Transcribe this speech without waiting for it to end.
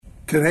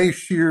Today's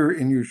shir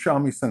in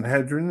Yerushalmi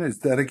Sanhedrin is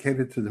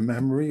dedicated to the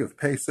memory of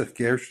Pesach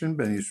Gershon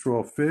ben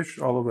Yisrael Fish,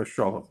 Olav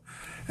Shalom,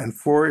 and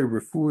for a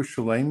refuah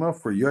shalema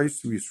for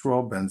Yosef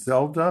Yisrael ben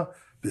Zelda,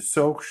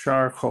 Besoch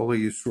Shar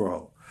Choli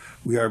Yisrael.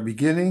 We are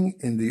beginning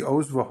in the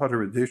Oz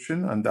V'Hodar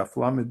edition on Daf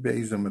Lamed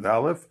Beis Amud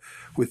Aleph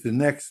with the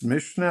next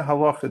Mishnah,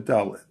 Halacha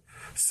Dalet,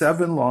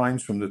 7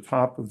 lines from the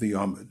top of the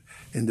Amud.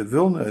 In the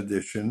Vilna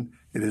edition,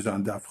 it is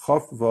on Daf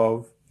Chof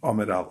Vav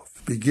Amud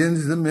Aleph.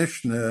 Begins the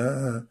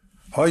Mishnah.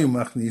 They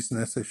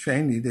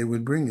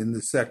would bring in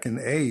the second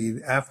aid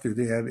after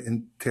they had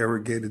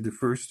interrogated the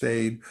first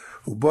aid.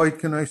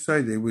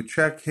 They would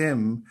check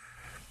him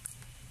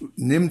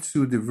if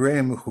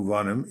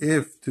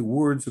the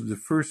words of the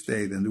first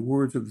aid and the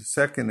words of the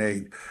second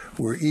aid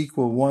were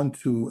equal one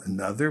to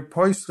another.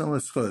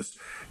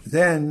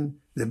 Then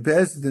the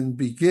Bezdin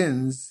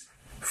begins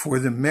for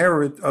the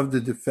merit of the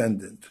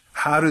defendant.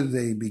 How do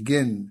they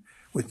begin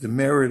with the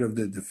merit of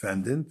the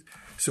defendant?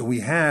 So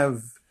we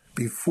have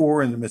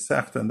before in the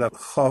Masechta and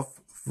Chaf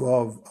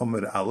Vav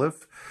Amud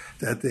Aleph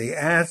that they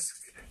ask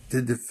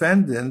the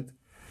defendant,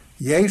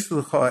 Yesh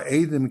lecha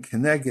edim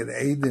keneged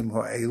edim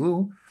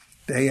ha'elu.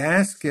 They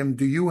ask him,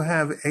 do you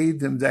have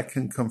edim that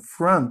can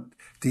confront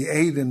the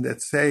edim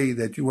that say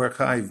that you are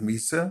chayiv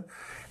misa?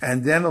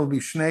 And then it'll be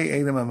shnei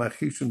edim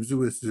amachishim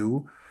zu es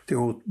zu. There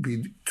will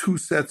be 2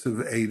 sets of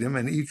edim,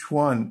 and each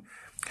one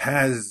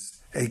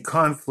has a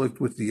conflict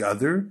with the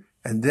other.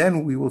 And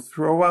then we will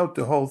throw out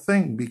the whole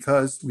thing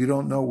because we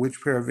don't know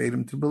which pair of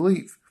Edom to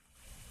believe.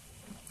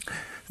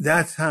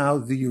 That's how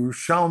the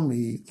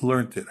Yerushalmi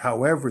learned it.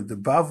 However, the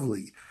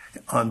Bavli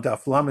on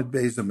Daf Lamed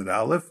Beis Amud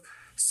Aleph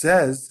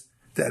says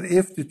that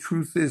if the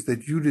truth is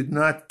that you did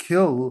not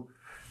kill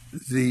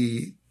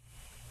the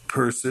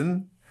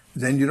person,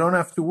 then you don't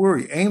have to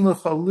worry. Ein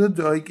lecha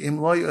lidoik im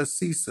lo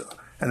asisa.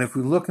 And if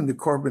we look in the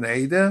Korban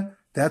Eidah,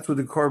 that's what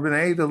the Korban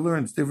Eidah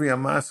learns. Divrei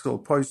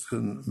Amaschel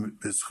Poiskin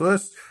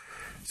B'schus.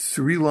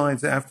 3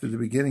 lines after the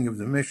beginning of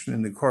the mission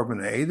in the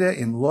Korban Eidah,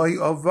 Im loy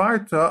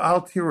avarta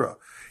al tira.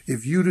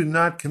 If you did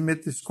not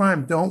commit this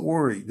crime, don't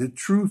worry. The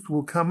truth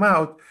will come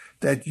out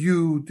that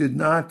you did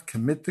not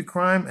commit the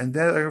crime, and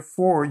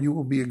therefore you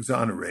will be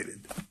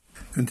exonerated.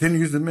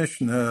 Continues the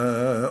mission,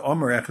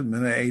 Omer Echad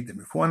Min Eidim.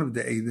 If one of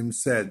the Eidim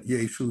said,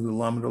 Yeshu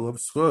l'lamed olav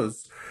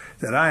schus,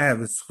 that I have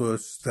a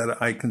schus that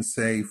I can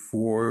say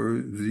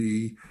for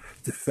the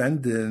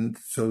defendant,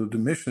 so the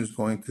mission is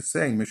going to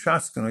say,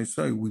 Mishaskan I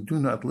say, we do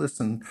not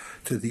listen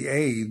to the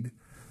aid,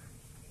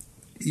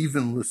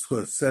 even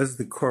l'schus, says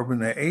the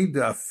Korban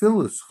Eidah, afil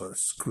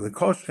l'schus,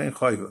 l'kol shein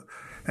chayva.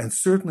 And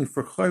certainly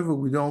for chayva,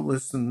 we don't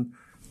listen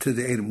to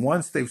the Eidim.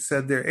 Once they've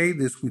said their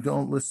Eidis, we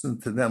don't listen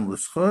to them,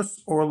 l'schus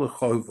or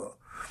l'chayva.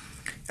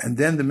 And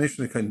then the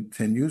Mishnah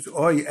continues,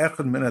 Oy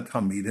echad min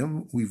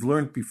ha-talmidim. We've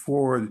learned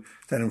before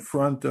that in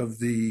front of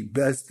the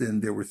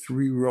Bezdin there were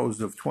 3 rows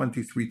of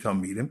 23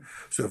 talmidim.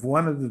 So if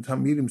one of the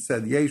talmidim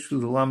said,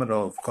 Yeshu l'lamed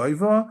olav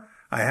chayva,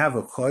 I have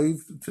a chayv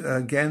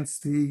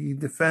against the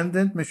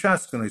defendant,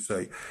 Mishaskan I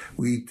say.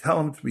 We tell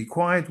him to be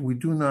quiet, we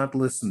do not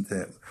listen to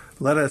him.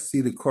 Let us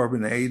see the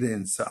Korban Eidah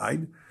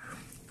inside.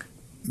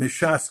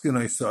 Mishaskin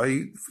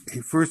Isai,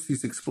 first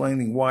he's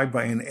explaining why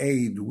by an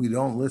aid we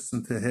don't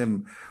listen to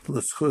him,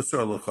 l'schus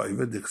or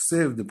l'chayva.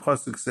 The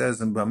pasuk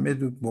says in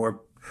Bamidbar,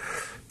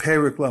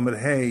 Perik Lamed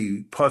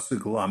Hey,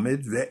 pasuk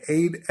Lamed,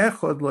 ve'aid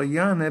echad lo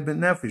yaneh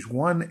b'nefesh.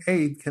 One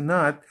aid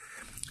cannot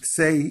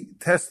say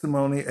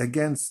testimony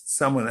against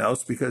someone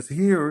else, because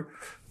here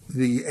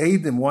the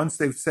aidim, once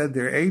they've said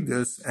their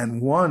aidus, and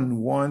one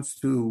wants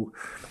to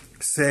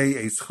say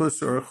a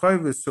schus or a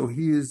chayva, so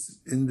he is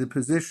in the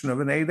position of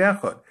an aid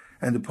echad.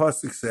 And the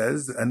pasuk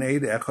says an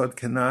eid echad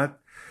cannot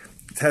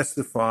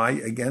testify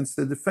against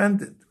the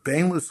defendant.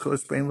 Bein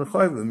l'schus, bein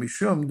l'chayva,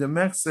 mishum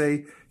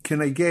demechse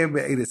kinegei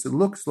be'edis. It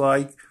looks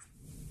like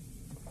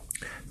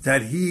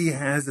that he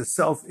has a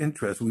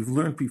self-interest. We've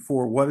learned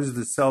before, what is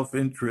the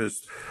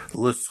self-interest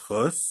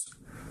l'schus?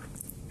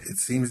 It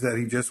seems that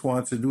he just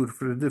wants to do it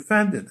for the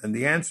defendant. And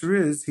the answer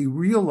is, he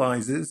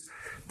realizes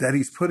that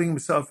he's putting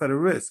himself at a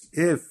risk.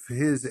 If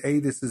his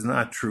Eidus is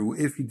not true,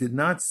 if he did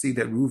not see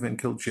that Reuven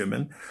killed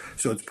Shimon,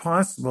 so it's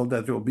possible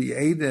that there will be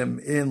Eidim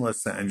in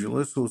Los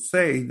Angeles who will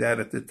say that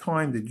at the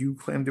time that you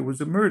claimed there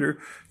was a murder,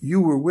 you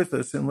were with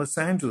us in Los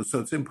Angeles, so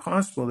it's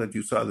impossible that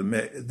you saw the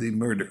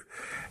murder.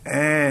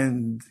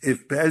 And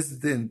if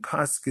Bezdin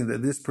paskin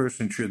that this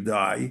person should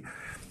die,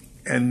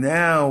 and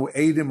now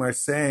Eidim are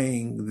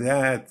saying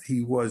that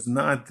he was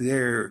not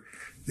there,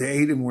 the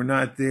Eidim were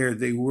not there,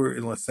 they were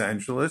in Los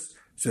Angeles,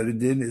 so the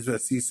din is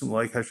asisim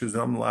like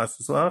hashazam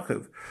lasus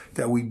lachiv,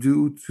 that we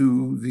do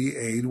to the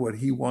aid what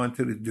he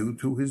wanted to do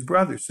to his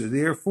brother. So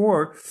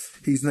therefore,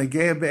 he's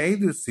nagea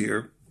be'edus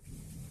here.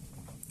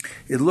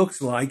 It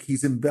looks like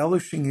he's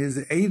embellishing his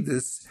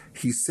edus.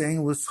 He's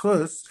saying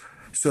l'schus,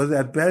 so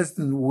that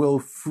Bezdin will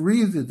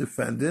free the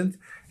defendant,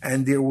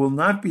 and there will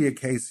not be a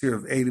case here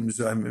of edim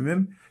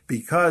zayimim,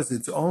 because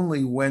it's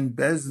only when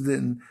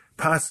Bezdin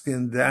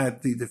paskin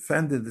that the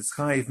defendant is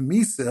chayiv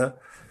misa,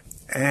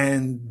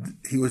 and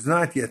he was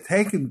not yet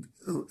taken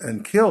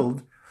and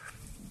killed,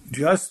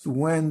 just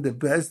when the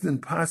Bezdin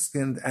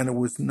paskined and it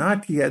was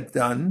not yet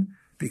done,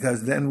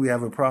 because then we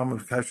have a problem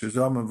with kasher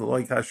zom and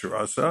v'loy kasher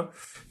asa.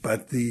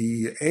 But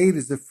the aid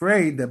is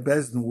afraid that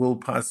Bezdin will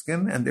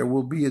paskin, and there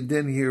will be a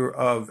din here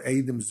of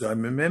eidim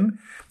zomimim,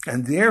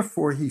 and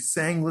therefore he's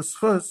saying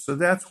l'schus. So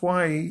that's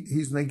why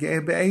he's negei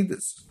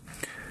be'edus.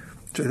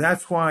 So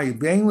that's why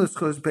bein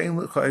l'schus, bein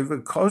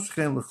l'chayva,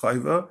 koshchen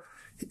l'chayva,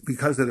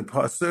 because of the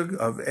pasuk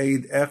of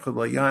aid echad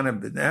layana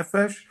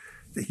b'nefesh,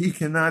 that he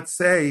cannot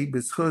say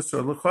b'schus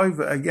or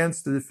l'chayva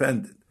against the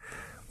defendant.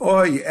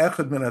 Oy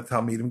echad min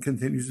ha-talmidim,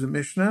 continues the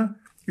Mishnah,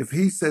 if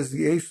he says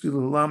yesh li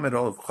l'lamed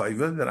olav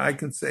chayva, that I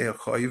can say a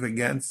chayv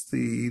against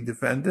the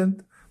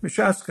defendant,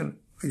 mishaskan,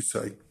 we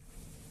say.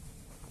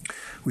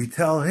 We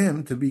tell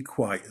him to be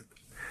quiet.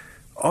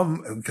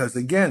 Because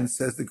again,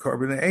 says the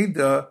Korban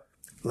Eidah,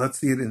 let's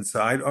see it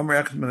inside. One of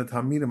the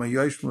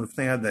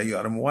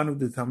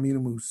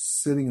Talmidim who's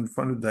sitting in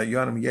front of the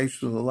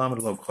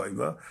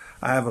Dayanim,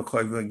 I have a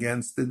chayva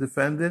against the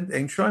defendant.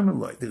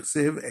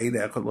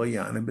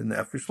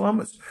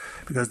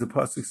 Because the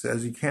pasuk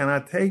says you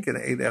cannot take an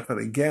eid echad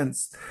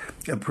against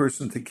a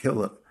person to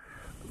kill him.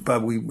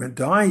 But we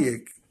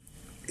medayik,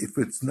 if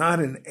it's not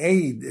an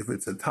aid, if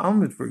it's a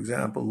Talmud, for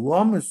example,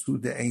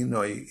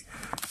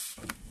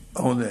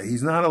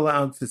 he's not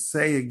allowed to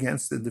say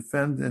against the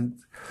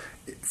defendant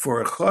for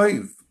a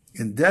chayv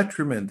in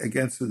detriment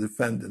against the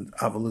defendant.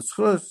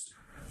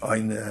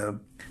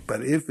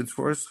 But if it's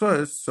for a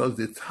schus, so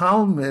the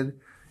Talmud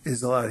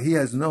is allowed. He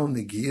has no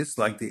negias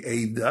like the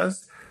aid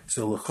does.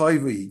 So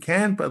l'chayv he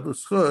can't, but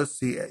l'schus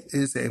he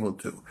is able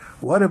to.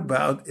 What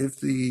about if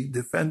the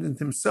defendant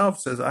himself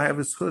says, I have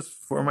a schus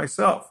for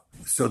myself?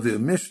 So the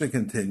Mishnah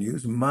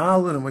continues, so the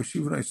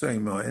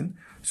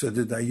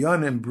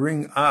Dayanim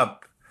bring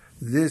up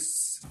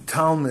this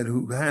Talmud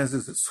who has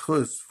his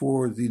schus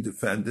for the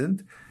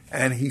defendant,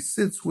 and he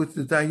sits with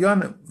the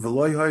Dayanim.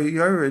 V'loy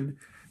ha'yared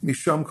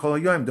misham kol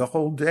hayom. The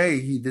whole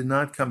day he did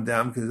not come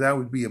down, because that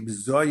would be a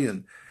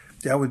bizoyin.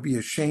 That would be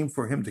a shame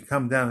for him to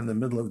come down in the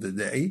middle of the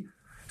day.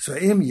 So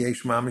im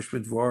yesh mamish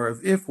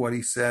b'dvarav, if what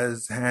he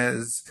says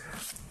has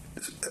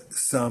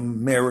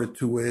some merit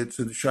to it,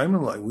 so the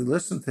shaymalai, we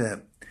listen to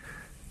him.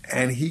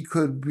 And he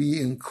could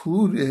be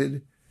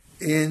included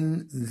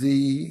in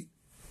the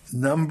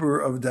number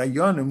of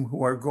dayanim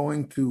who are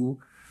going to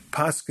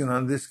paskin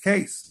on this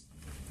case,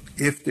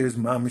 if there's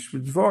mamish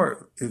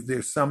b'dvar, if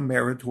there's some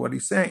merit to what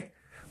he's saying.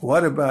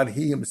 What about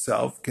he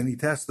himself? Can he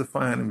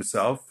testify on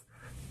himself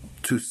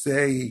to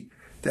say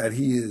that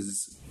he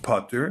is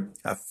potter?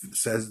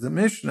 Says the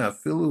Mishnah,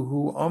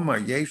 filuhu omar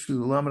yeshu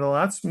lamed al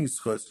atzmi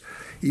schus.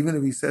 Even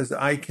if he says,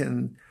 I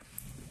can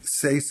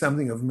say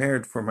something of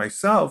merit for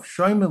myself,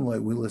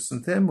 shayman, we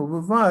listen to him,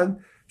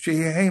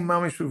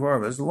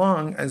 as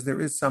long as there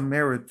is some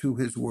merit to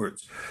his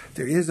words.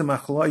 There is a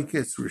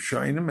machlokes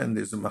rishonim, and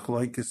there's a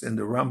machlokes in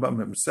the Rambam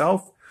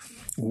himself,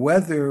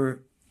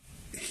 whether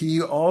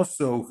he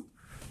also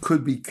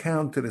could be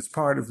counted as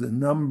part of the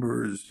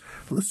numbers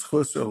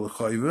l'schus or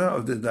l'chayva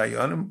of the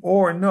dayanim,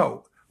 or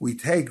no. We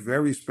take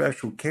very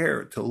special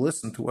care to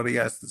listen to what he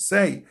has to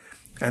say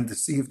and to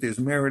see if there's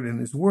merit in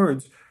his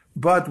words,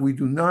 but we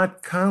do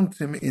not count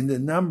him in the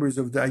numbers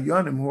of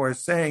dayanim who are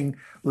saying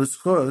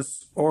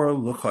l'schus or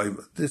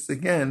l'chayva. This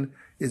again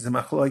is a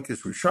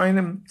machlokes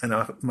rishonim and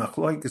a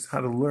machlokes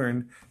how to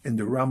learn in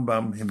the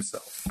Rambam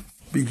himself.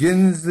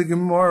 Begins the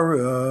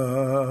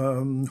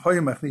Gemara.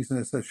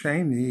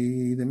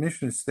 The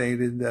Mishnah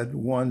stated that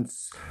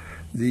once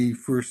the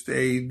first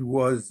aid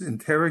was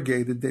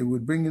interrogated, they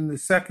would bring in the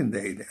second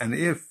aid, and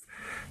if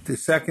the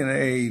second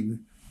aid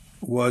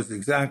was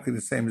exactly the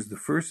same as the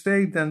first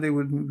aid, then they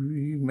would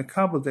be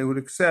makabel, they would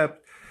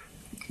accept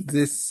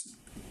this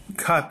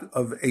cut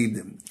of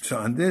aidim. So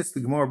on this, the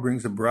Gemara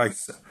brings a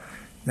brisa.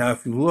 Now,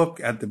 if you look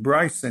at the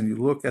brisa and you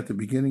look at the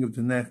beginning of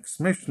the next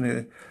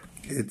Mishnah,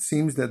 it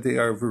seems that they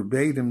are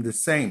verbatim the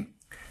same.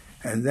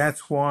 And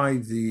that's why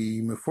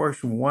the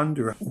Meforshim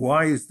wonder,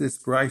 why is this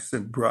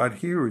brisa brought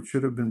here? It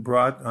should have been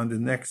brought on the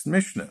next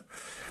Mishnah.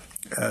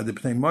 The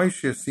Pnei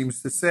Moshe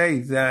seems to say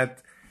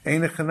that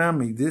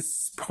Einachanami,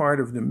 this part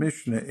of the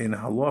Mishnah in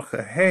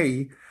Halacha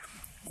Hey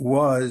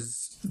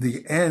was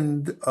the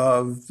end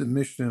of the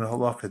Mishnah in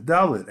Halacha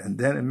Dalet, and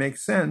then it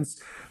makes sense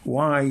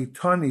why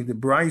Tani, the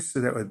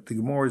brisa that the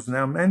Gemara is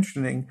now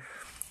mentioning,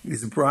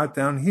 is brought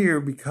down here,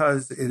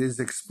 because it is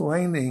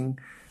explaining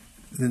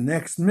the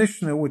next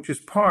Mishnah, which is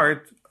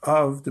part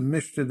of the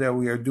Mishnah that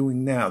we are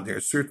doing now. There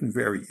are certain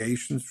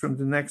variations from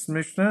the next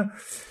Mishnah,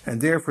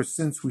 and therefore,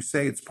 since we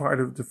say it's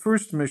part of the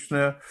first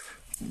Mishnah,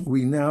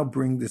 we now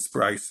bring this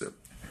brisa.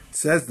 It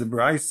says the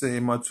brisa,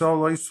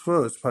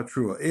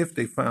 if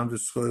they found a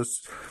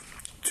schus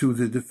to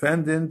the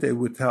defendant, they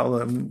would tell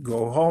him,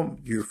 go home,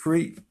 you're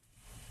free.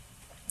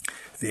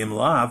 The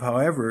imlav,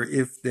 however,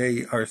 if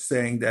they are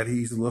saying that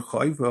he's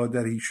l'chayva,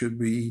 that he should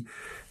be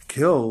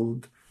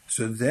killed,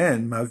 so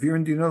then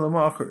ma'virin dina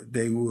l'macher,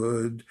 they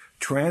would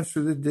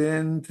transfer the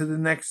din to the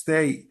next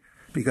day,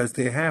 because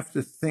they have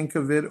to think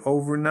of it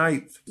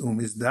overnight.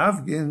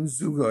 Umizdavgin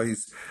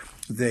zugais,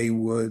 they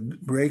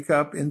would break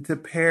up into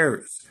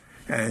pairs,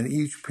 and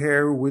each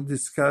pair would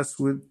discuss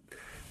with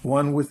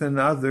one with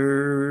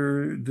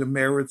another the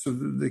merits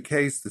of the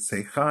case, to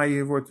say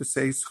chayiv or to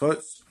say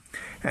schus.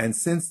 And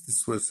since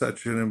this was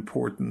such an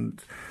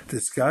important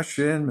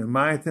discussion,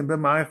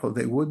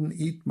 they wouldn't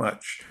eat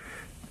much.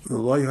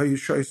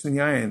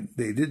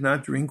 They did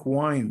not drink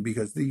wine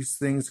because these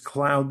things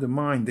cloud the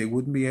mind. They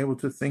wouldn't be able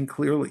to think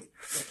clearly.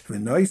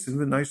 And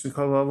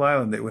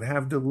they would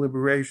have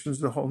deliberations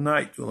the whole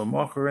night,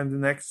 and the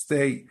next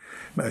day.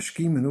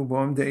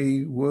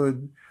 They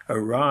would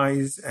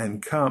arise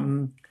and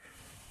come.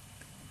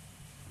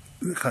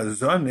 And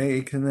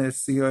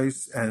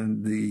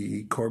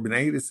the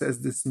Korban says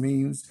this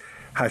means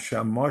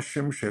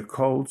Hashamoshim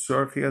Shekol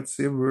Tzorchi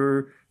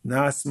Tzibur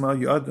Nasmal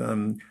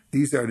Yadam.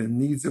 These are the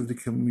needs of the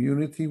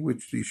community,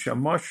 which the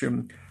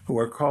Shamoshim, who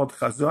are called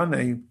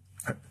Chazonei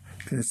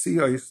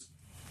Knesiyos,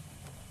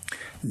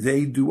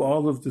 they do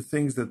all of the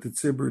things that the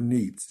Tzibur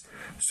needs.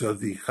 So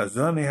the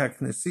Chazonei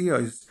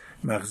HaKnesiyos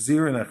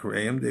Machzir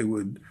Nachreim, they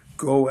would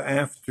go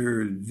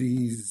after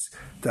these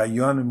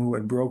Dayanim who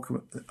had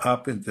broken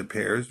up into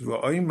pairs,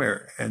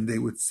 and they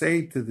would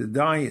say to the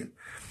Dayan,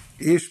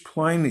 Ish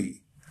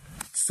Pliny,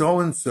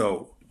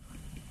 so-and-so,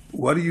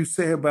 what do you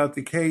say about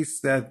the case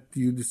that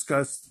you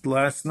discussed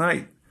last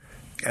night?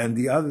 And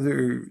the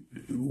other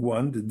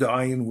one, the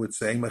Dayan, would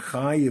say,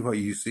 Mechayiv,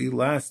 you see,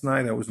 last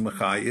night I was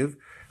Mechayiv,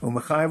 or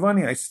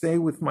Mechayivani, I stay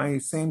with my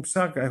same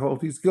psak, I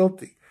hold he's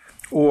guilty.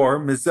 Or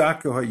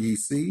Mezaka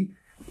Hayisi,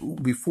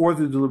 before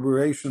the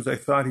deliberations, I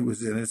thought he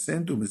was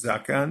innocent,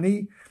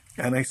 umizakani,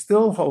 and I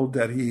still hold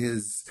that he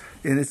is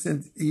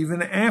innocent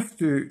even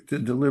after the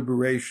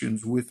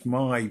deliberations with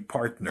my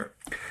partner.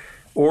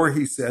 Or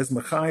he says,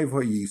 Mechayiv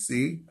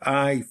Hayisi,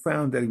 I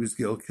found that he was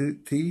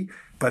guilty,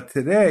 but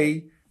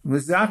today,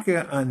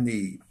 mizaka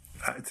ani,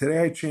 today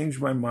I changed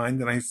my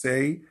mind and I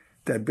say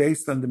that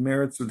based on the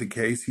merits of the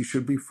case, he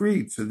should be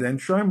freed. So then,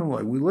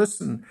 Shaimaloi, we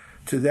listen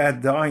to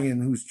that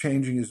Dayan who's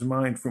changing his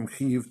mind from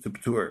Chiv to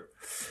Ptur.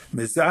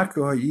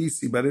 Mezako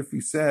Hayisi, but if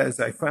he says,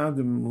 I found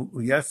him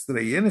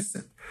yesterday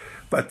innocent,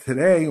 but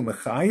today,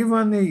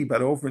 Mechayivani,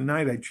 but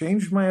overnight I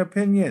changed my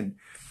opinion.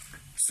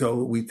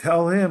 So we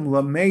tell him,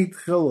 Lamei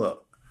Tchila,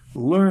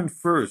 learn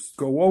first,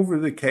 go over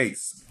the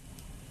case.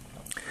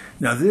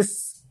 Now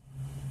this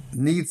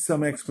needs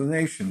some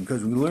explanation,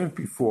 because we learned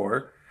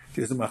before,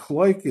 there's a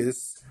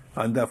machloikis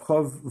on Daf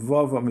Chav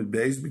Vav Amid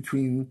Beis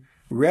between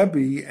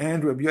Rebbe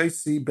and Rabbi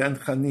Yossi ben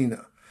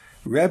Chanina.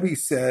 Rebbe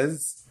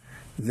says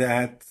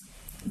that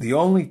the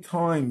only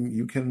time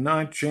you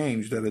cannot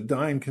change, that a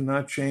dayan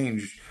cannot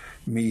change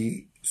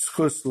mi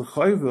schus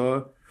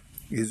l'chayva,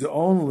 is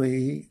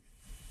only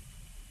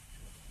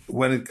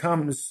when it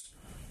comes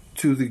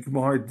to the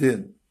Gemar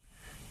Din.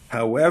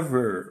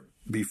 However,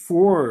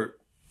 before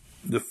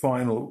the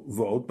final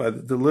vote, by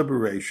the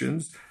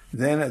deliberations,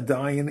 then a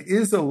dayan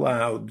is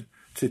allowed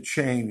to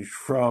change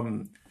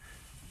from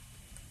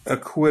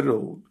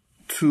acquittal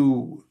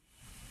to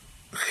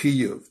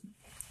chiyuv.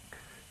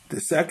 The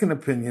second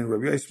opinion,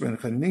 Rabbi Yossi ben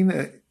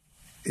Chanina,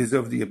 is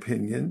of the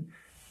opinion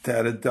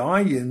that a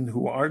dayan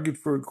who argued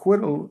for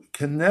acquittal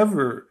can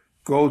never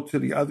go to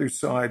the other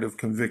side of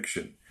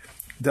conviction.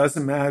 It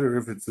doesn't matter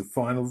if it's the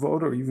final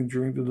vote or even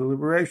during the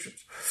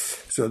deliberations.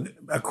 So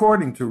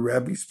according to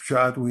Rebbe's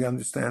pshat, we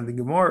understand the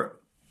Gemara.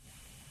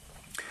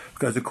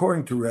 Because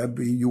according to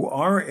Rebbe, you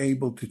are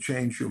able to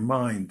change your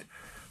mind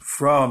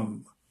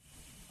from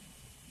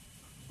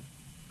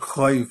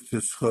chayiv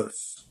to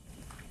schus.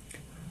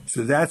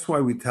 So that's why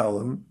we tell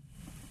him,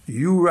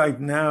 you right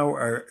now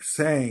are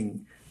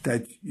saying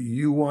that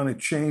you want to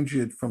change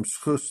it from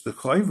schus to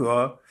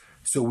chayiva,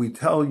 so we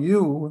tell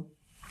you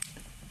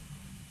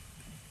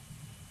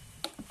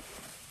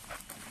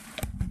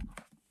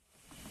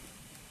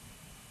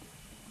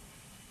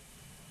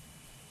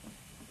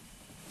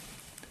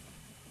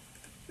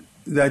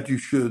that you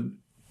should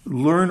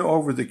learn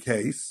over the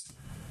case.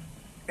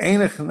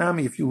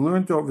 If you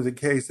learned over the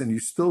case and you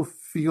still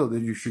feel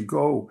that you should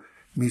go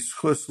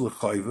mischus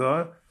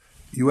l'chayva,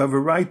 you have a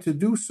right to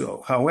do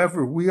so.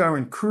 However, we are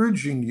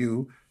encouraging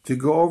you to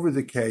go over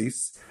the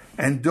case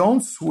and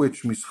don't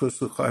switch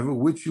mischus l'chayva,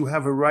 which you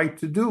have a right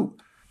to do.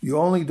 You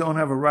only don't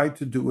have a right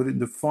to do it in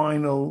the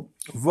final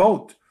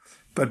vote.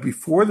 But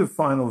before the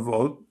final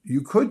vote, you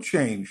could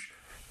change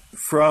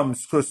from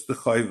schus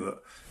l'chayva.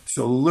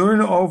 So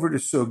learn over the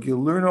sugya,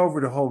 learn over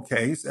the whole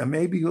case, and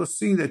maybe you'll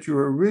see that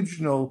your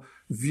original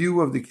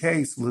view of the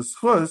case,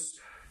 l'schus,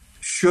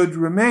 should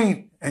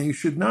remain, and you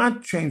should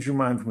not change your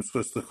mind from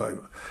schus to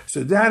chayva.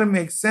 So that it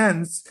makes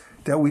sense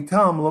that we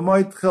tell them,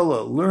 l'moy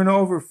tchila, learn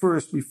over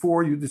first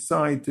before you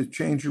decide to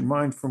change your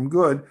mind from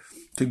good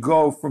to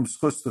go from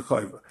schus to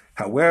chayva.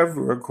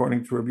 However,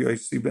 according to Rabbi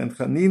Yossi ben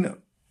Chanina,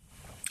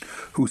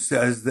 who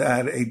says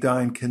that a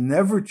dayan can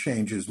never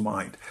change his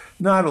mind,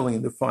 not only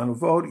in the final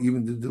vote,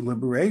 even the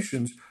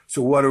deliberations.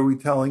 So what are we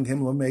telling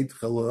him? L'mei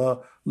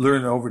tchila,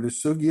 learn over the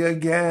sugya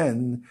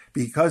again,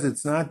 because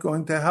it's not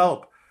going to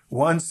help.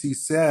 Once he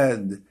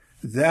said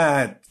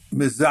that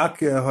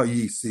mizakeh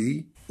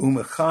hayisi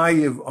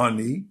umechayiv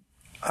ani,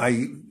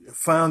 I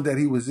found that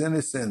he was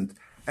innocent,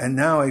 and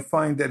now I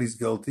find that he's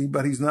guilty,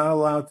 but he's not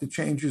allowed to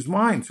change his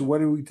mind. So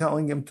what are we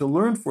telling him to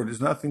learn for?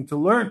 There's nothing to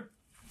learn.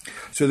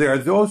 So there are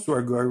those who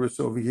are goyrus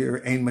over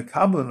here, ein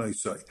mekabel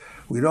noisoi.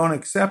 We don't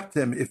accept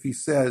him if he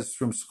says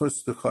from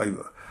schus to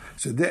chayva.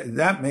 So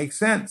that makes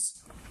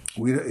sense.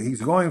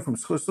 He's going from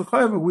schus to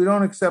chayva. We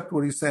don't accept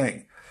what he's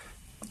saying.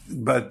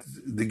 But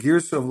the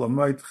girsa of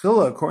Lamoit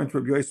Chila, according to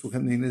Rabbi Yosef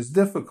Chanin, is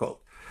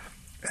difficult.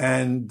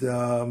 And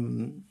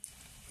the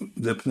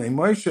Pnei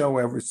Moshe,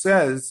 however,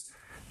 says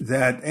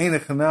that Ein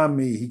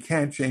Echanami, he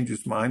can't change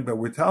his mind, but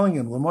we're telling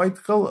him, Lamoit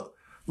Chila,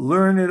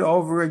 learn it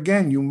over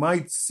again. You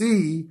might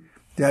see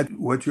that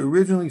what you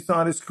originally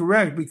thought is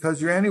correct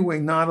because you're anyway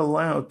not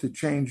allowed to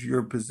change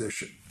your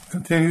position.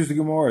 Continues the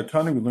Gemara.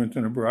 Tani, we learned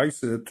in a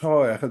Baraisa,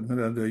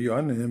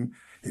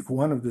 if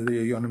one of the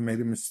Dayanim made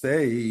a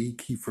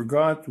mistake, he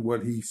forgot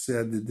what he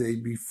said the day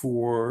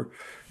before,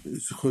 and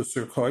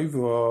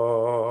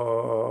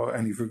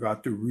he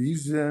forgot the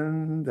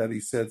reason that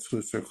he said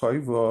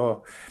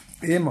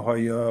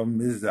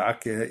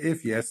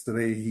if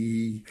yesterday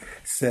he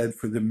said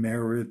for the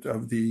merit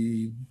of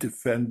the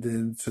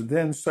defendant, so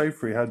then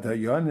Seifrei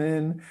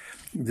HaDayanin,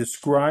 the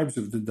scribes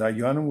of the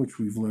Dayanim, which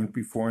we've learned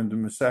before in the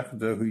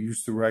Masechta, who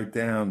used to write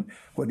down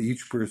what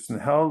each person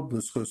held,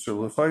 and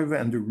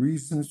the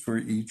reasons for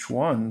each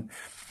one.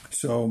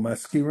 So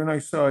Maskirin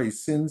Isai,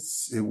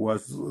 since it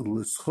was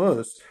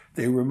L'schus,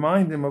 they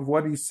remind him of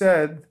what he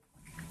said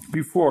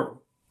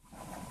before.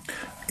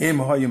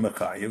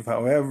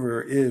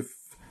 However, if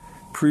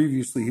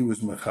previously he was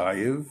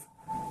Mechayiv,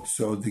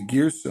 so the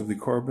gears of the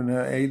Korban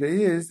Eidah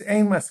is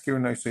Ein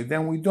Maskirin Isai,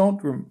 then we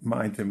don't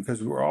remind him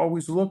because we're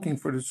always looking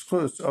for the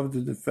schus of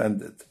the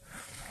defendant.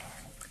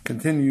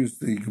 Continues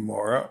the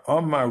Gemara,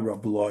 Amar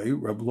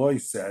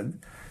Rabloi said,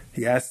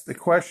 he asked the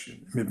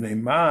question,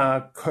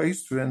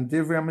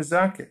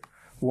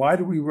 why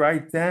do we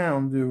write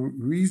down the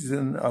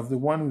reason of the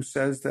one who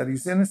says that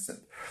he's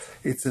innocent?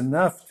 It's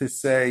enough to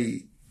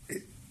say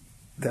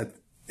that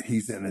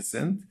he's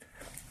innocent,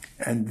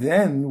 and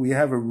then we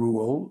have a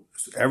rule,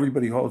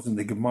 everybody holds in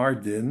the Gemar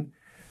Din,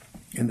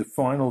 in the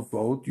final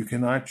vote, you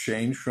cannot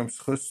change from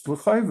schus to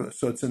l'chayva.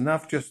 So it's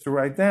enough just to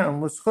write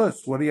down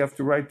l'schus. What do you have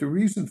to write the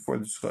reason for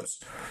the schus?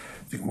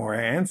 The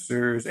Gemara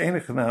answers, ein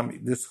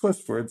echanami, the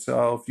schus for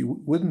itself, you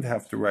wouldn't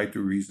have to write the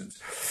reasons.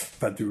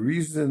 But the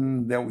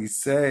reason that we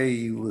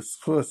say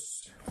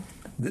l'schus,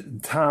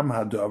 tam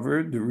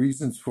hadavar, the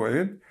reasons for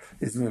it,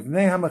 is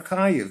mivnei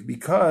ha'mechayiv,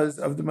 because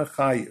of the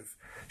mechayiv.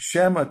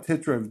 Shema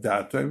titrav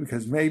dato,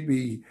 because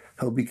maybe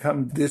he'll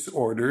become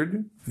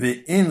disordered.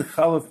 The in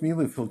chalaf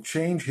milif, he'll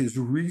change his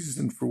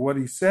reason for what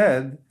he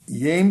said.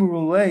 Yem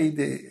rulei,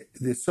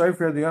 the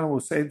Sefer Dayanim will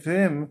say to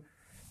him,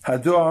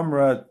 Hado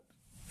amrat,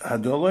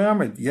 Hado lo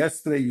amrat.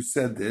 Yesterday you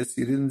said this,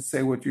 you didn't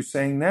say what you're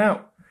saying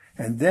now.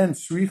 And then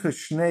Sricha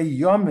Shnei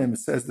Yomim,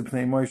 says the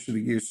Pnei Moshe,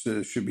 the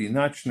Girsa should be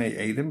not Shnei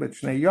Eidim, but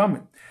Shnei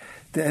Yomim.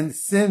 Then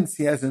since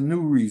he has a new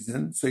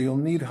reason, so you'll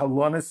need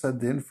Halonas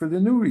Hadin for the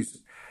new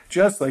reason.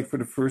 Just like for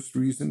the first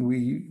reason,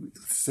 we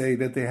say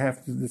that they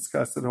have to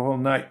discuss it the whole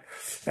night.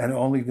 And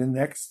only the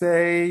next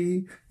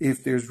day,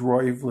 if there's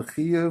Roiv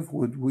L'chiyuv,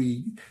 would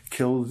we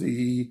kill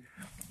the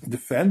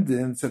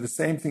defendant? So the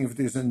same thing, if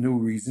there's a new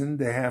reason,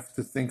 they have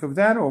to think of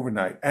that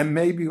overnight. And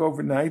maybe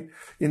overnight,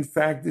 in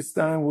fact, this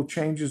time will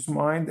change his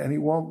mind and he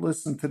won't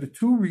listen to the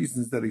two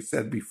reasons that he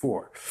said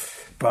before.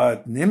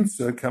 But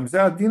Nimtza comes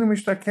out, Dina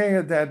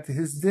Mishtakeya, that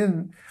his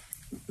din,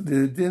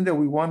 the din that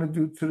we want to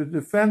do to the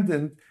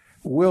defendant,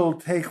 will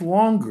take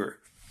longer.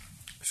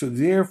 So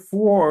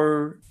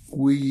therefore,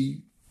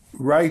 we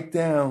write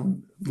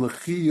down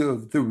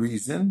l'chiyuv, the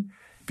reason,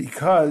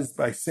 because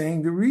by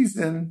saying the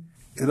reason,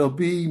 it'll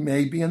be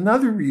maybe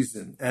another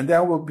reason, and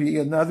that will be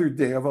another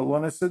day of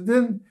Alonas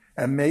Hadin,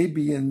 and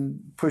maybe in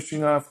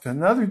pushing off to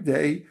another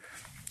day,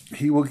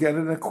 he will get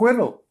an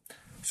acquittal.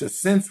 So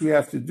since we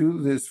have to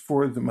do this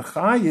for the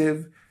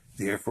Mechayiv,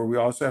 therefore, we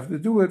also have to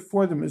do it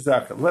for the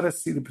Mizaka. Let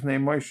us see the Pnei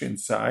Moshe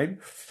inside.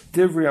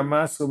 Divrei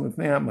HaMasel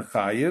Mipnei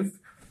HaMechayiv,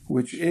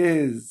 which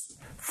is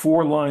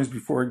 4 lines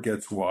before it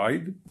gets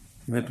wide.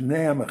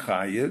 Mipnei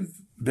HaMechayiv,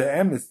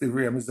 Be'emes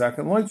Divrei HaMizaka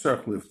Lo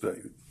Tzarich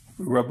Liftei.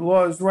 Rabbi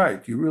Law is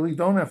right. You really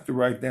don't have to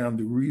write down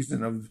the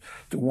reason of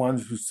the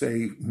ones who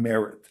say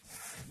merit.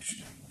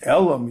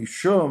 Ela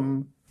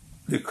Mishum,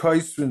 the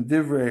Kaisvin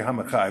Divrei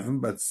HaMechayvin,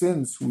 but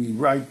since we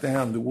write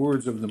down the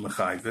words of the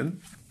Mechayvin,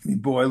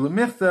 Miboy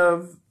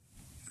L'michtav,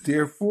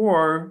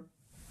 therefore,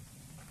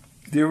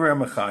 Divrei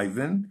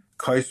HaMechayvin,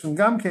 Kaisvin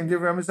Gamkein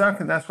Divrei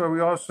HaMezaken, that's why we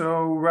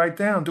also write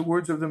down the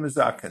words of the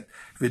Mezaken.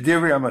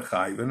 V'Divrei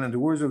HaMechayvin, and the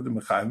words of the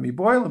Mechayvin,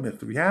 Miboy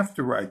L'michtav, we have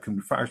to write,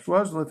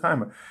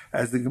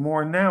 as the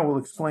Gemara now will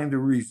explain the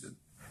reason.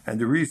 And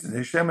the reason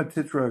is Shema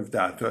Titrov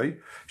Datoi,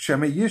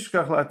 Shema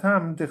Yishkach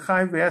Latam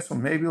Dechai Vesel.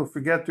 Maybe he'll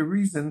forget the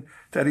reason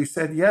that he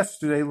said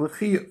yesterday,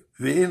 L'chiyuv.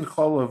 V'in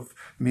Cholav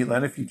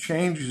Milan, if he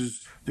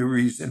changes the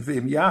reason,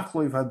 V'im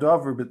Yachloiv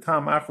Hadover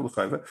B'tam Achol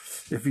L'chayva,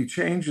 if he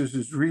changes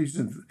his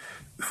reason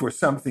for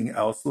something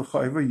else,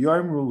 L'chayva,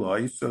 Yom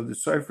Ruloi, so the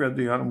Sefer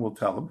Adayanim will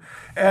tell him,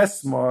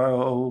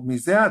 Esmal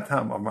Mizeh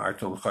Atam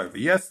Amarta L'chayva.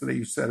 Yesterday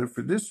you said it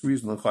for this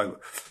reason, L'chayva.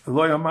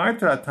 V'lo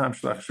Amarta Atam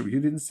Shlach Shavu.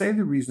 You didn't say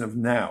the reason of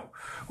now.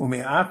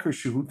 U'me'akar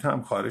Shehu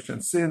Tam Chodesh,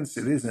 and since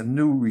it is a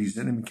new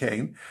reason, in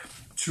Cain,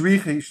 here's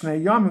where the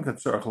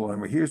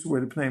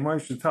Pnei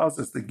Moshe tells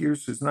us the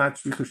Girs is not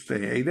Tzricha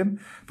Shnei Eidim,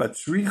 but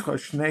Tzricha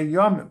Shnei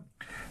Yomim.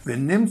 The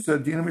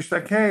Nimtza Dina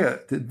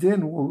Mishtakeya, the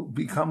din will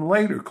become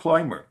later,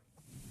 Kloimer.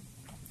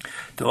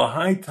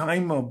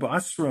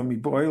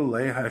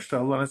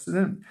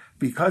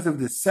 Because of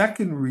the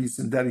second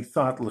reason that he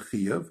thought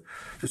L'chiyav,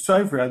 the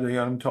Sefer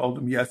Adayanim told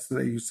him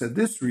yesterday, you said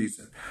this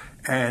reason.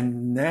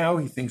 And now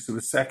he thinks of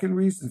a second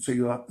reason, so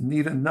you'll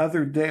need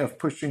another day of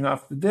pushing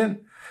off the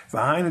din.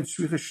 V'hainu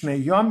tzricha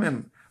shnei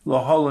yomim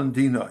laholan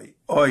dinoi,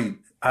 oid,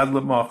 ad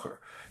l'mocher.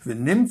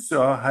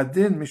 V'nimtza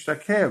hadin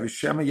mishtakeh,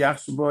 v'shema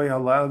yachsu boi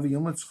halal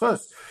v'yom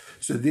l'tzchus.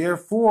 So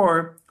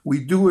therefore, we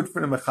do it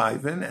for the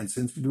Mechayven, and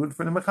since we do it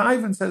for the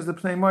Mechayven, says the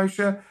Pnei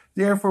Moshe,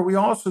 therefore we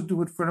also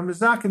do it for the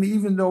Mezaken,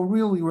 even though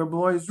really Rabbi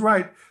Loy is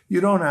right,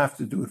 you don't have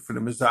to do it for the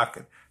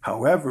Mezaken.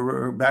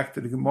 However, back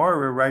to the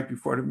Gemara, right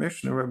before the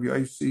Mishnah, Rabbi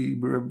Yossi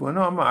B'Rabbun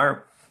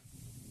Omar,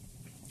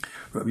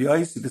 Rabbi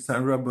Yossi, the son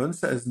of Rabbun,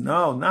 says,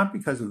 no, not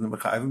because of the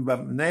Mechayven,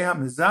 but B'nei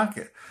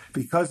HaMezaken,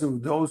 because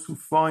of those who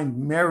find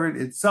merit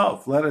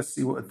itself. Let us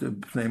see what the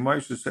Pnei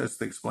Moshe says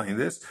to explain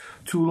this.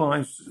 2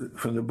 lines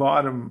from the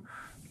bottom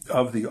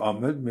of the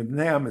Amud,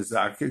 Mibnei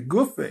HaMezakeh,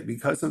 Gufe,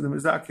 because of the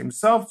Mezakeh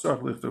himself,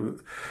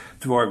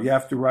 you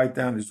have to write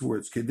down his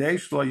words.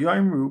 Kadesh lo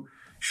yoimru,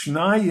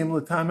 Shnayim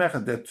l'tam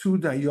echad, that 2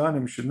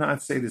 dayanim should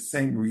not say the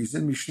same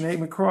reason, mishnei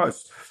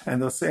mikros,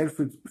 and they'll say it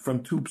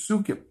from 2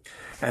 psukim.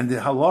 And the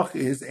halach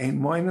is, ein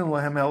moinen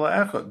lahem ela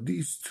echad.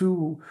 These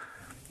 2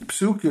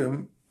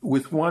 psukim,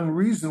 with 1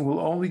 reason, will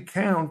only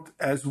count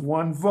as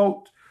 1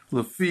 vote.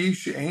 Lefi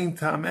she'ein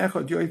tam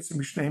echad yoytze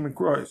mishnei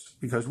mikros,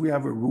 because we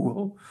have a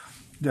rule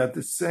that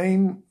the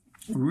same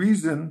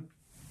reason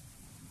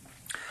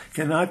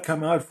cannot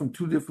come out from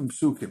 2 different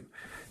psukim.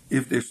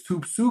 If there's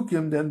 2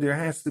 psukim, then there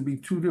has to be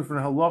 2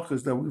 different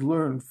halachas that we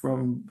learn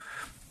from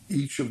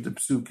each of the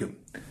psukim.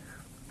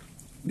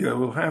 There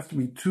will have to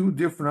be 2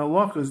 different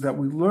halachas that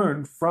we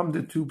learn from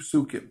the 2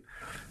 psukim.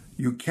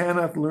 You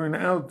cannot learn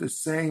out the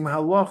same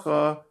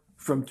halacha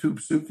from 2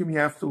 psukim. You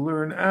have to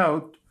learn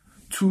out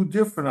 2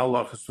 different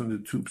halachas from the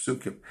 2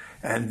 psukim.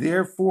 And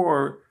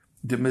therefore,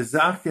 the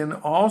Mezaken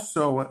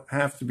also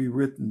have to be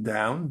written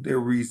down, their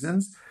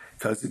reasons,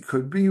 because it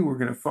could be, we're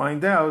going to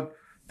find out,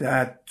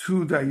 that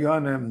 2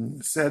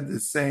 Dayanim said the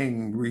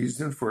same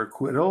reason for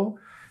acquittal,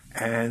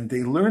 and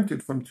they learned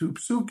it from 2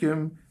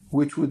 psukim,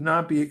 which would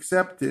not be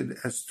accepted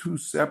as 2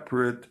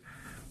 separate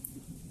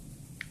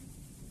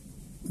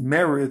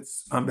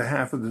merits on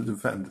behalf of the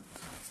defendant.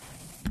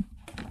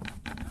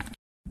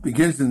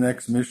 Begins the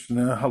next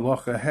Mishnah,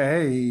 Halacha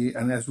Hey,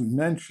 and as we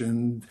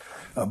mentioned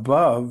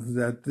above,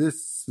 that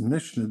this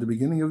Mishnah, the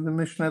beginning of the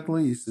Mishnah at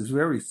least, is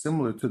very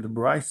similar to the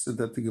Brisa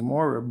that the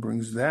Gemara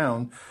brings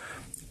down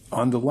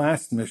on the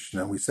last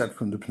Mishnah. We said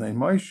from the Pnei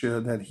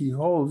Moshe that he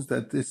holds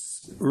that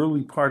this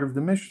early part of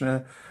the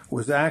Mishnah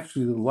was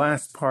actually the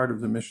last part of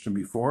the Mishnah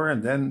before,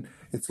 and then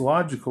it's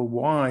logical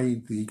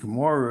why the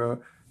Gemara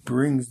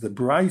brings the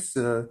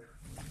Brisa,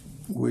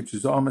 which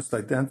is almost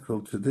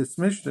identical to this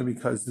Mishnah,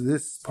 because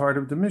this part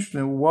of the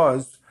Mishnah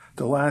was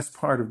the last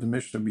part of the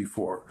Mishnah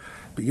before.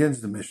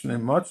 Begins the Mishnah,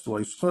 much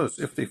like schus,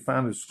 if they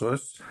found a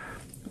schus.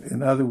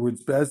 In other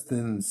words,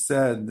 Bezdin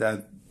said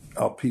that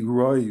Al Pi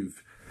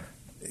Roiv,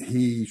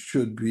 he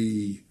should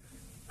be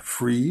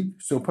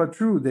freed. So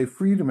Patru, they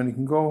freed him and he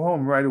can go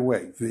home right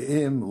away.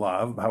 V'im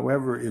lav,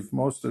 however, if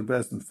most of the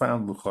Bezdin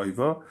found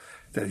l'choiva,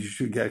 that he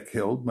should get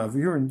killed,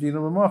 mavir and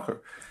dina l'macher.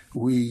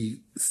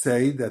 We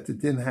say that the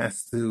din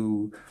has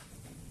to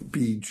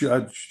be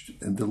judged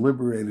and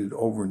deliberated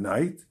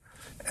overnight,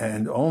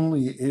 and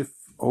only if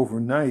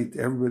overnight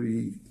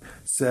everybody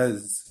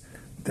says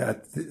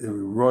that the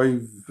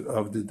roiv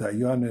of the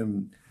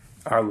dayanim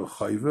are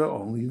l'chayva,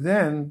 only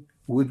then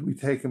would we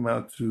take him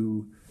out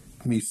to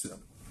Misa.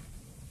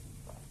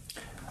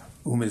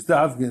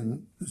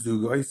 Umizdavgin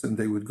zugos, and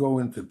they would go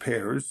into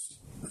pairs,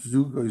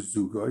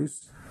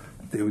 zugos,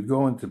 they would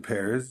go into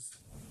pairs,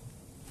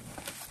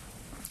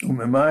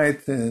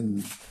 Umemayit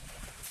and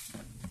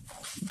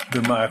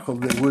B'machal,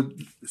 they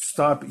would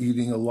stop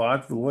eating a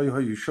lot,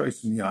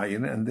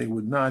 and they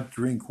would not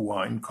drink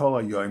wine, kol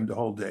hayoim, the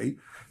whole day.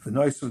 They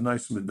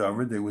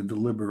would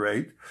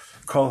deliberate,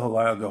 kol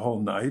halayah, the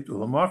whole night.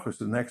 Ulamachos,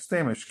 the next day,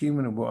 mashkim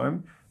and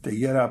aboim, they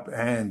get up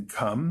and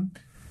come.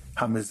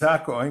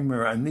 Hamizaka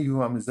oimer anihu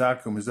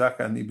hamizaka,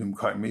 mizaka ani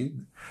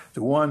b'mkarmi.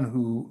 The one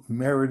who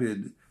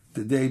merited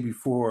the day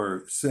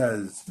before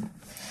says,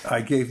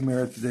 I gave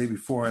merit the day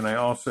before, and I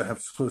also have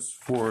schus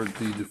for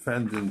the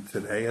defendant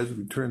today. As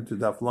we turn to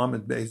Daf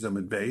Lamed Beis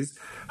Amud Beis,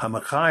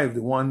 Hamachayev,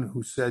 the one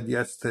who said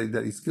yesterday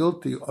that he's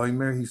guilty,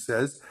 Omer, he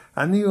says,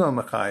 Ani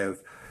Hamachayev,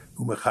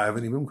 Umachayev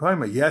and Ibn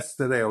Kaima.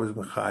 Yesterday I was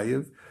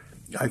Machayev,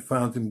 I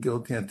found him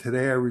guilty, and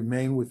today I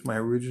remain with my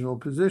original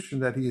position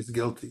that he is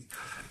guilty.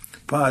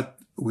 But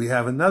we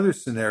have another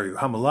scenario,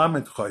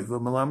 Hamalamet Chayva,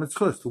 Malamet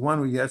Schus, the one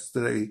who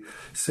yesterday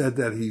said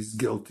that he's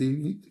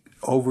guilty.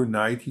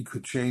 Overnight, he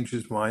could change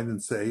his mind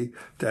and say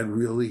that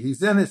really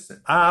he's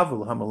innocent.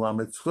 Aval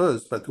Hamalamet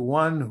Schus, but the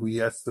one who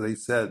yesterday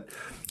said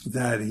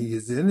that he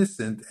is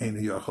innocent,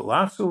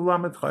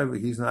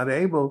 he's not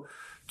able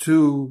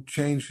to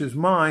change his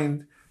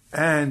mind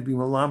and be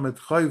Malamet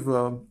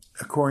Chayva.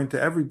 According to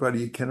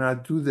everybody, you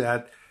cannot do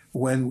that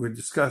when we're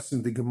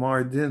discussing the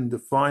Gemara Din, the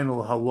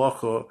final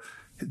halacha.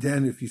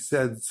 Then if he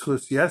said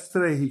schus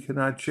yesterday, he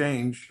cannot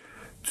change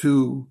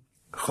to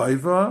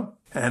chayva.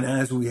 And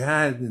as we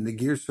had in the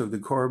Girsa of the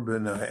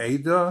Korban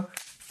Eidah,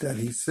 that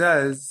he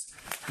says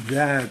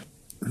that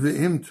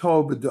v'im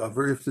tov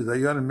b'davar, if the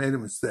dayanim made a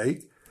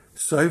mistake,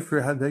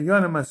 sofer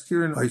hadayanim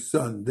maskirin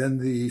oyson, then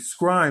the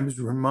scribes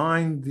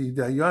remind the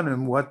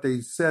dayanim what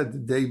they said the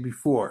day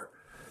before,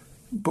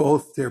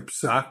 both their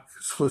psak,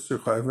 schus or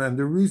chayva, and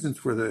the reasons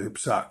for the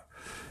psak.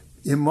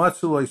 If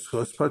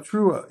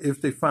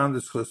they found the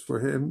schus for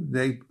him,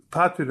 they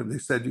patted him. They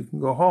said, you can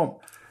go home.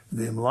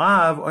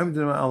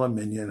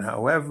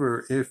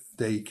 However, if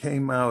they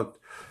came out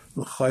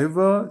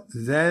l'chayva,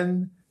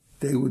 then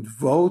they would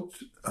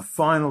vote, a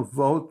final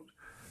vote,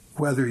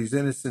 whether he's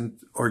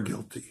innocent or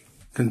guilty.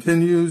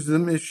 Continues the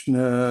Mishnah.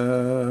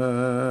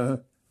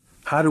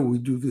 How do we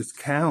do this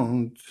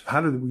count?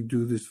 How do we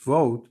do this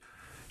vote?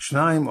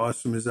 Shnaim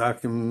Osum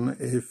Mizakim,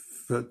 if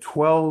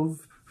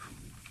 12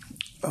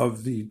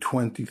 of the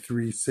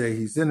 23 say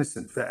he's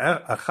innocent,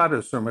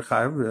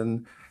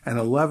 and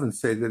 11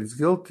 say that he's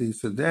guilty,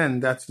 so then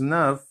that's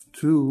enough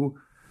to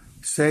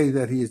say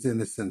that he is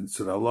innocent.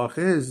 So the halach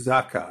is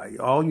zakai.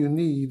 All you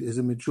need is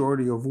a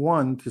majority of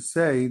 1 to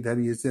say that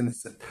he is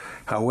innocent.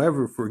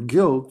 However, for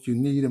guilt, you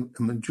need a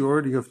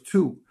majority of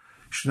 2.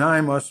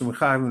 Shnaim asum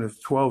chayv,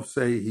 if 12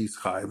 say he's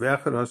chayv,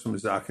 echad asum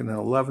zakin, and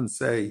 11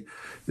 say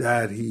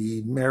that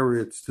he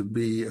merits to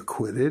be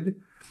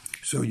acquitted.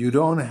 So you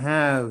don't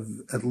have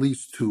at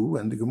least 2,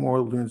 and the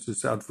Gemara learns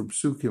this out from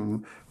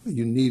Psukim.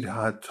 You need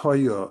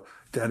hatoya,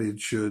 that it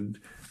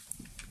should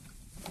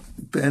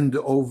bend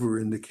over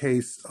in the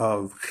case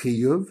of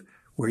chiyuv,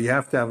 where you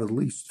have to have at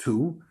least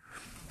 2.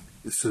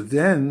 So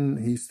then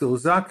he's still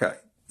zakai.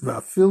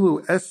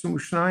 Va'afilu esum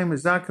shnayim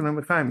mezaken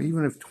amechayim.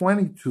 Even if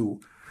 22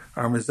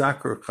 are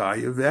mezaker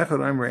chayiv, ve'echad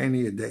omer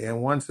eni yedei,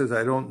 and one says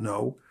I don't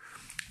know,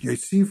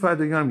 yosif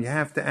hadayanim, you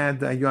have to add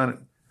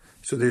dayanim.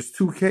 So there's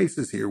 2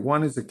 cases here.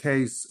 One is a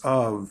case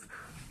of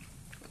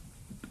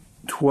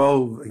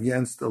 12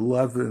 against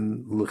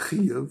 11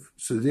 l'chiyav.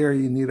 So there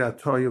you need a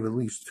toy of at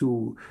least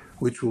 2,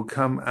 which will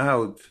come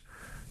out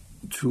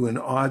to an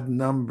odd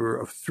number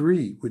of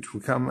 3, which will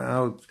come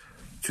out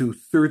to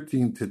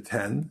 13 to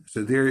 10.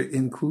 So there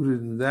included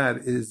in that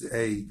is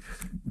a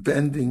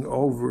bending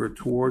over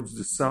towards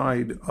the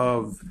side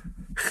of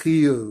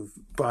chiyav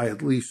by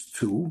at least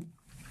 2.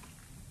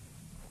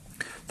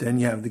 Then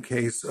you have the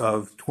case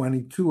of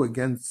 22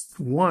 against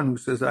 1 who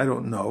says, I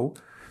don't know.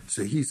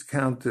 So he's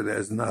counted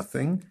as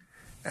nothing.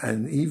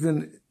 And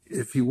even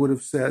if he would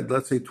have said,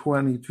 let's say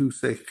 22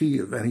 say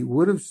chiyav, and he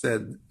would have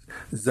said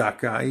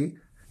zakai,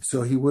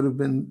 so he would have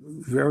been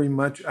very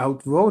much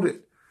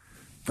outvoted.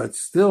 But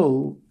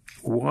still,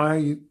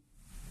 why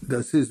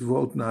does his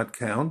vote not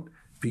count?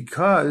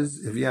 Because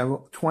if you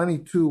have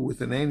 22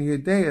 with an Eni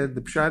Yedea,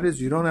 the pshat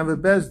is you don't have a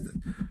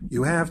Bezdin.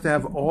 You have to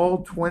have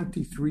all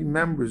 23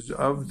 members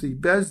of the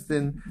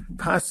Bezdin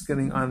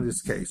paskening on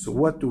this case. So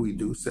what do we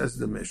do? Says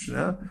the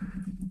Mishnah.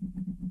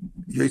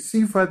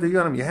 Yosif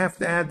Dayanim, you have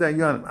to add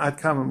Dayanim. Ad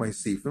kama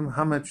Maisifim.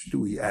 How much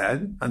do we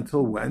add?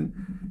 Until when?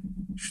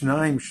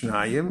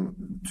 Shnayim,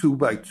 2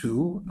 by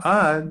 2.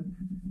 Ad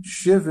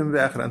Shivim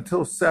V'echad,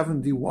 until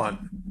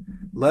 71.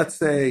 Let's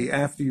say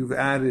after you've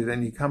added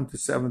and you come to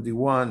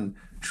 71,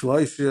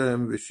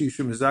 Shloishim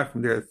V'shishim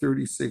Zakim, there are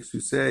 36 who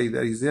say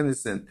that he's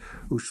innocent,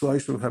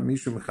 U'shloishim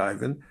Chamishim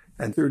Chayvin,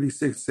 and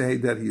 36 say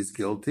that he is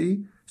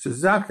guilty. So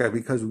Zakah,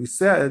 because we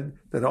said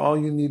that all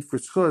you need for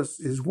schus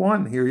is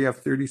 1. Here you have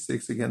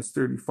 36 against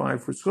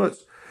 35 for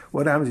schus.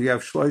 What happens? You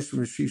have Shloishim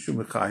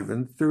V'shishim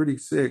Chayvin,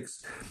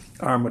 36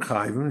 are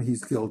Mechayvin,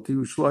 he's guilty.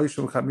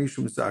 U'shloishim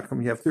Chamishim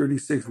Zakim, you have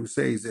 36 who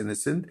say he's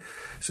innocent.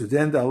 So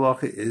then the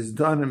halacha is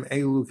Danim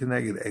Elu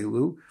Keneged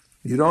Elu.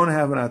 You don't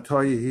have an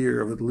atoya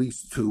here of at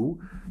least 2,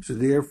 so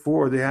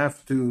therefore they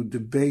have to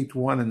debate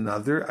one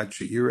another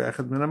until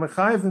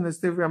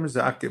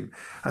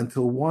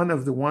one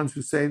of the ones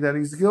who say that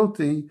he's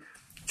guilty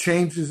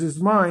changes his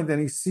mind and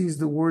he sees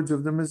the words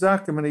of the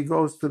Mizakim and he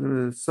goes to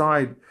the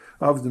side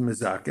of the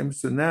Mizakim.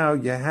 So now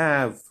you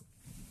have,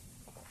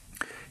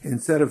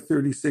 instead of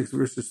 36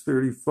 versus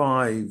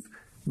 35,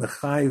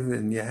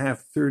 Mechayvin, you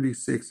have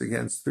 36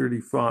 against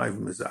 35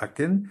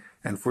 Mazakin,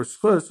 and for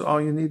Schus, all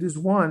you need is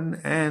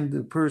one, and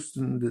the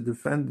person, the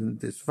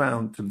defendant, is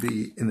found to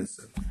be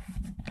innocent.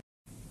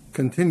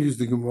 Continues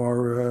the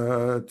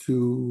Gemara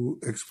to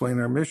explain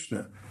our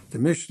Mishnah. The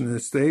Mishnah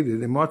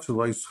stated, if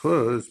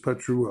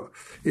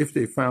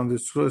they found the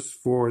schus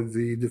for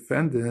the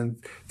defendant,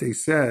 they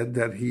said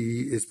that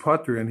he is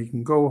patur and he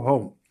can go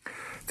home.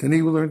 Then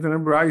he will learn in a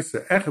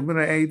brayso,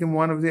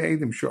 one of the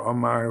Eidim,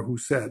 Sha'amar, who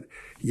said,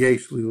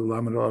 Yesh li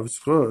l'lamed of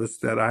schus,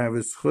 that I have a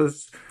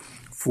schus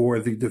for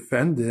the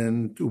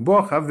defendant,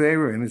 Uboch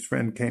Havera, and his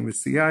friend came to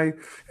CI,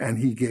 and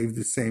he gave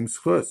the same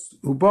schus.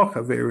 Uboch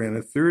Havera, and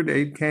a third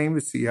aid came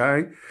to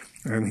CI,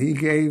 and he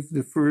gave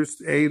the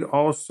first aid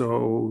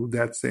also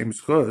that same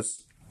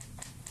schus.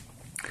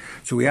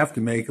 So we have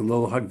to make a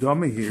little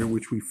Hagdama here,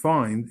 which we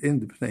find in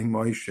the Pnei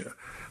Moshe.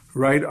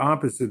 Right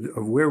opposite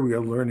of where we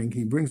are learning,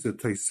 he brings the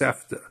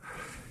Tosefta.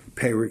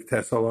 Perik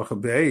Tesalacha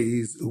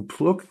Beis,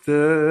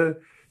 Uplukta,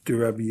 the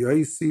Rabbi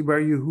Yossi bar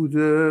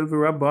Yehuda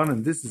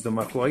v'Rabbanan. This is the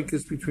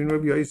machlokes between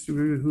Rabbi Yossi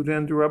bar Yehuda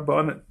and the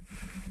Rabbanan.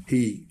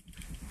 He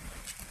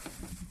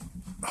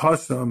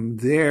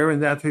Hasam there in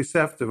that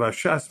Tosefta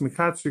Vashas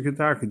Mekatzer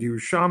Kedarka. The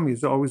Yerushalmi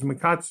is always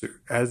Mekatzer,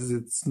 as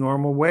its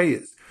normal way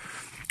is.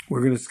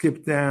 We're going to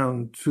skip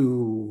down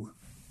to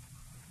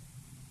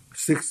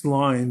 6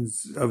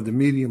 lines of the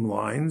medium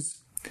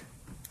lines.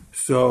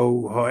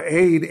 So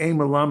ha'aid ein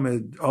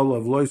melamed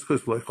olav lo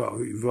schus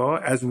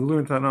v'lo, as we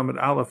learned on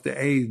Amud Aleph, the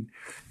aid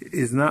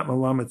is not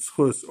melamed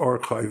schus or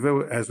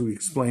chayva, as we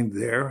explained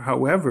there.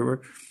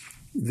 However,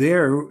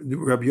 there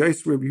Rabbi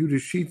Yossi Rabbi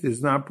Yehuda's sheet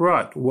is not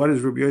brought. What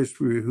is Rabbi Yossi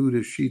Rabbi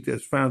Yehuda's sheet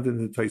as found in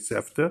the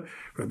Tosefta?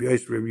 Rabbi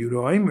Yossi Rabbi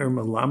Yehuda Aimer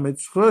melamed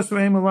schus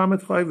ve'ein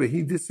melamed chayva.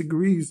 He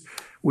disagrees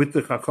with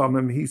the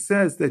Chachamim. He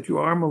says that you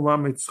are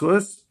melamed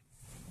schus,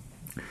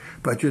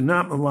 but you're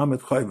not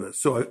melamed chayva.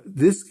 So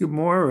this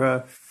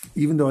Gemara,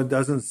 even though it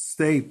doesn't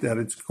state that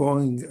it's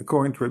going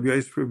according to Rabbi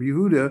Yossi Rabbi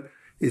Yehuda,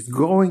 is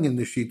going in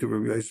the sheet of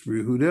Rabbi Yossi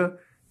Rabbi Yehuda,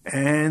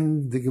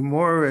 and the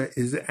Gemara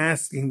is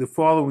asking the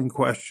following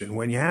question: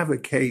 when you have a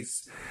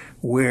case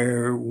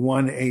where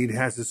one aid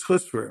has a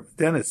schus for him,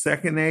 then a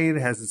second aid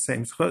has the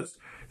same schus,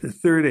 the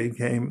third aid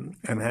came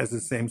and has the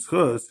same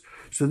schus,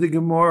 so the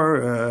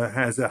Gemara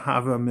has a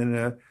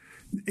havam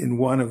in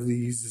one of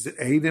these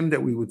aidim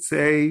that we would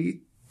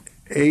say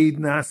aid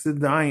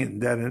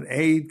nasadayin, that an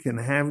aid can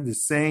have the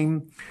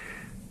same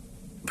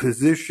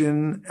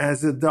position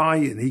as a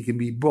dayan. He can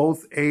be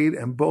both aid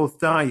and both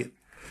dayan.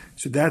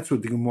 So that's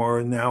what the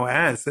Gemara now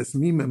asks. That's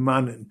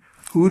mimemanin.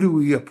 Who do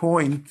we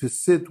appoint to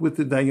sit with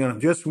the dayan?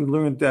 Just we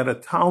learned that a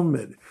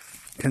talmid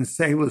can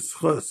say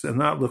l'schus and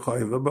not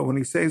l'chayva, but when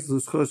he says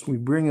l'schus, we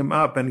bring him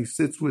up and he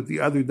sits with the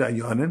other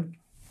dayanin.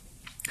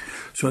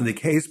 So in the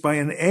case by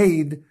an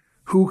aid,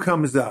 who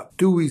comes up?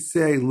 Do we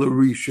say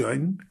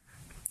l'rishon?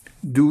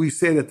 Do we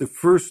say that the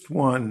first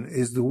one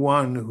is the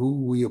one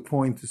who we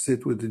appoint to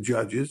sit with the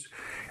judges,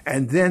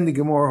 and then the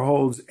Gemara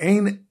holds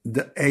ein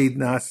the aid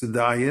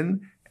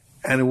nasadayin,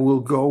 and it will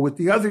go with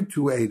the other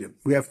 2 aidim?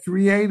 We have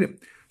 3 aidim,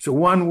 so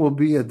one will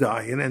be a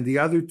dayan, and the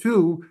other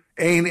 2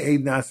 ein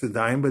aid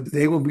nasadayin, but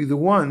they will be the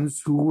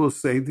ones who will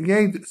say the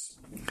aidis.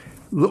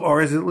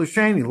 Or is it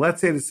l'sheni?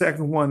 Let's say the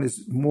second one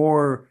is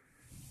more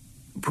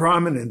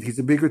prominent. He's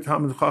a bigger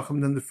Talmid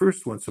Chacham than the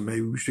first one, so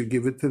maybe we should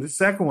give it to the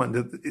second one.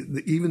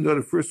 That even though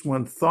the first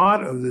one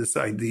thought of this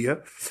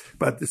idea,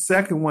 but the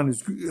second one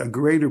is a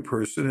greater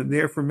person, and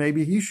therefore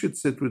maybe he should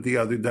sit with the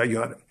other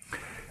dayanim.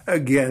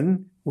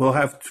 Again, we'll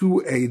have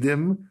 2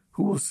 eidim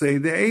who will say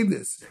the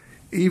eidis.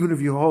 Even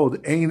if you hold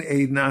ein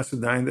eid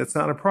nasadayin, that's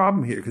not a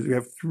problem here, because we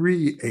have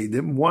 3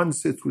 eidim. One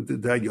sits with the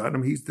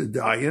dayanim, he's the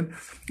dayan,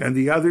 and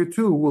the other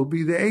 2 will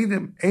be the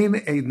eidim, ein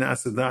eid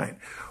nasadayin.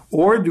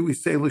 Or do we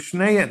say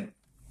l'shneyan,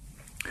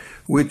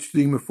 which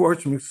the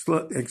Meforshim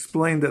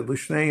explained that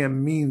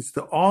l'shneim means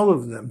to all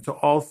of them, to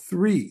all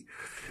 3.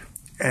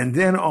 And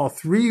then all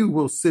 3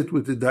 will sit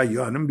with the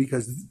dayanim,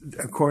 because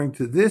according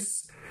to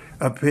this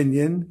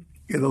opinion,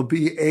 it'll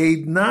be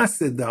aid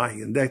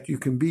nasadayin, that you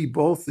can be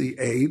both the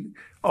aid,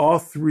 all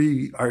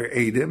 3 are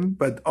aidim,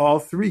 but all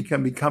 3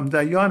 can become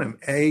dayanim,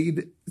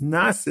 aid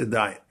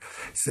nasadayin.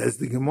 Says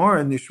the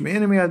Gemara,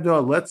 Nishme'enu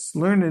mi'adah, let's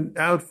learn it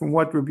out from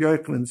what Rabbi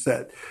Yochanan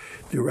said.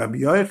 The Rabbi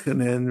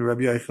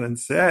Yochanan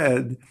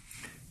said,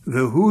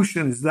 the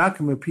hushan is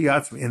dakim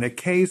piatzmi, in a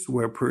case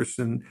where a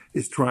person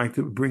is trying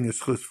to bring a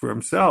schus for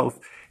himself,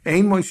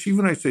 ein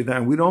moishivnei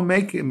seidayin, we don't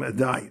make him a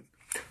dayan.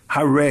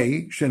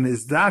 Harei shen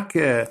is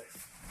dake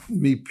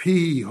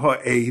mipi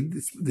ha'aid,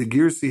 the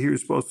girsi here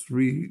is supposed to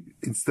read,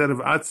 instead of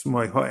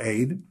atzmai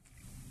ha'aid,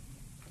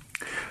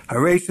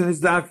 harei shen is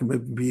dake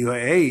mipi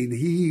ha'aid,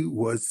 he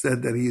was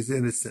said that he is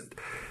innocent,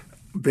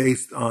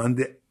 based on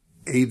the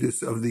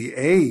aidus of the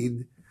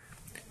aid,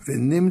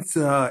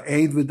 v'nimtza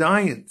aid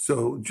v'dayin.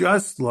 So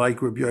just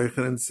like Rabbi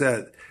Yochanan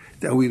said,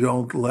 that we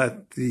don't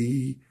let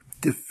the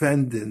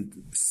defendant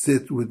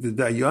sit with the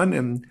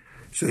dayanim,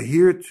 so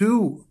here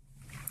too,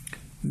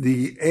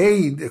 the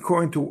aid,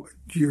 according to what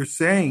you're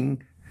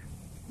saying,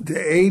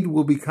 the aid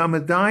will become a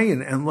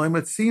dayan, and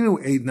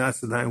loimatzinu aid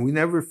nasadayan. We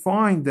never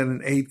find that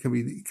an aid can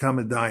become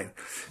a dayan.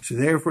 So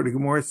therefore, the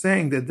Gemara is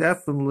saying that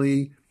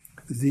definitely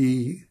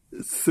the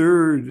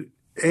third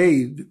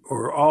aid,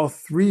 or all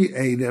three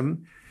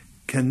aidim,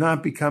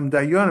 cannot become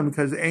dayanim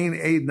because ain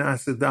aid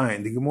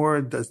nasadayan. The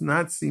Gemara does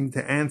not seem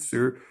to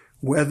answer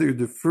whether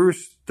the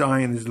first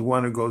dayan is the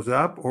one who goes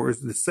up, or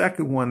is the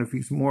second one, if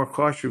he's more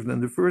chashuv than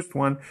the first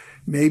one,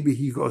 maybe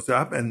he goes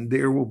up, and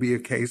there will be a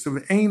case of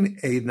ein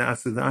eid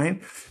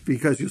nasadayin,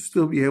 because you'll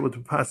still be able to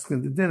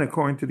paskin the din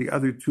according to the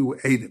other two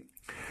eidim.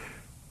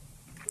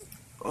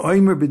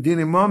 Oimer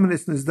b'dinei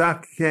momenis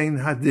nizdak kein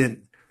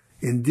hadin.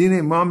 In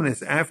dinei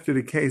momenis, after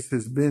the case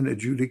has been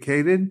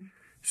adjudicated,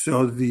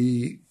 so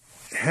the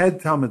head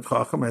Talmid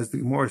Chacham, as the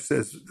Gemara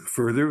says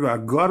further,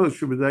 v'agadol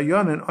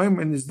sheb'dayanin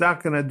oimer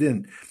nizdakan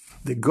hadin.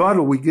 The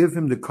gadol, we give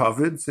him the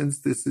kavod, since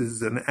this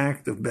is an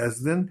act of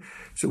Bezdin,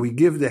 so we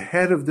give the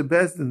head of the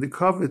Bezdin the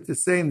kavod to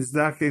say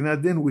Nizdakei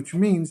Nadin, which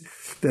means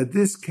that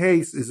this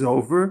case is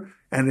over,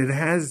 and it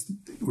has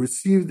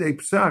received a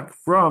psak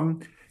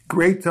from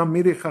great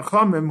Talmidei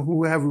Chachamim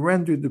who have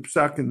rendered the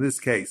psak in this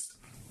case.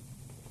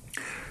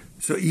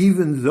 So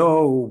even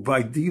though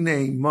by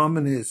Dinei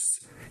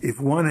Momenis, if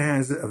one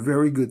has a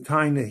very good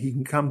taina, he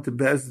can come to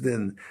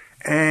Bezdin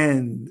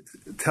and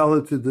tell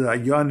it to the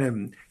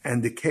Dayanim,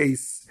 and the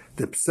case,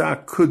 the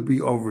psak could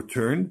be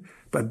overturned,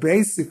 but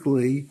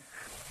basically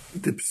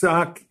the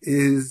psak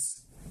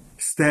is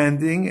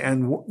standing,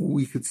 and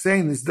we could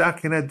say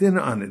nizdaken adin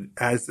on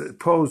it, as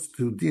opposed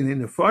to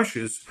dinei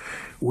nefashis,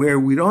 where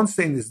we don't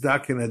say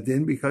nizdaken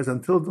adin, because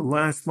until the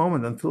last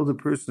moment, until the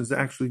person is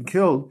actually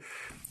killed,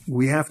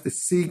 we have to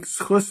seek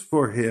schus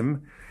for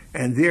him,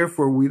 and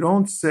therefore we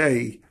don't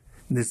say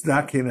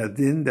nizdaken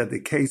adin, that the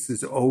case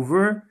is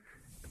over,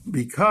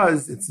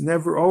 because it's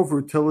never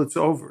over till it's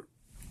over.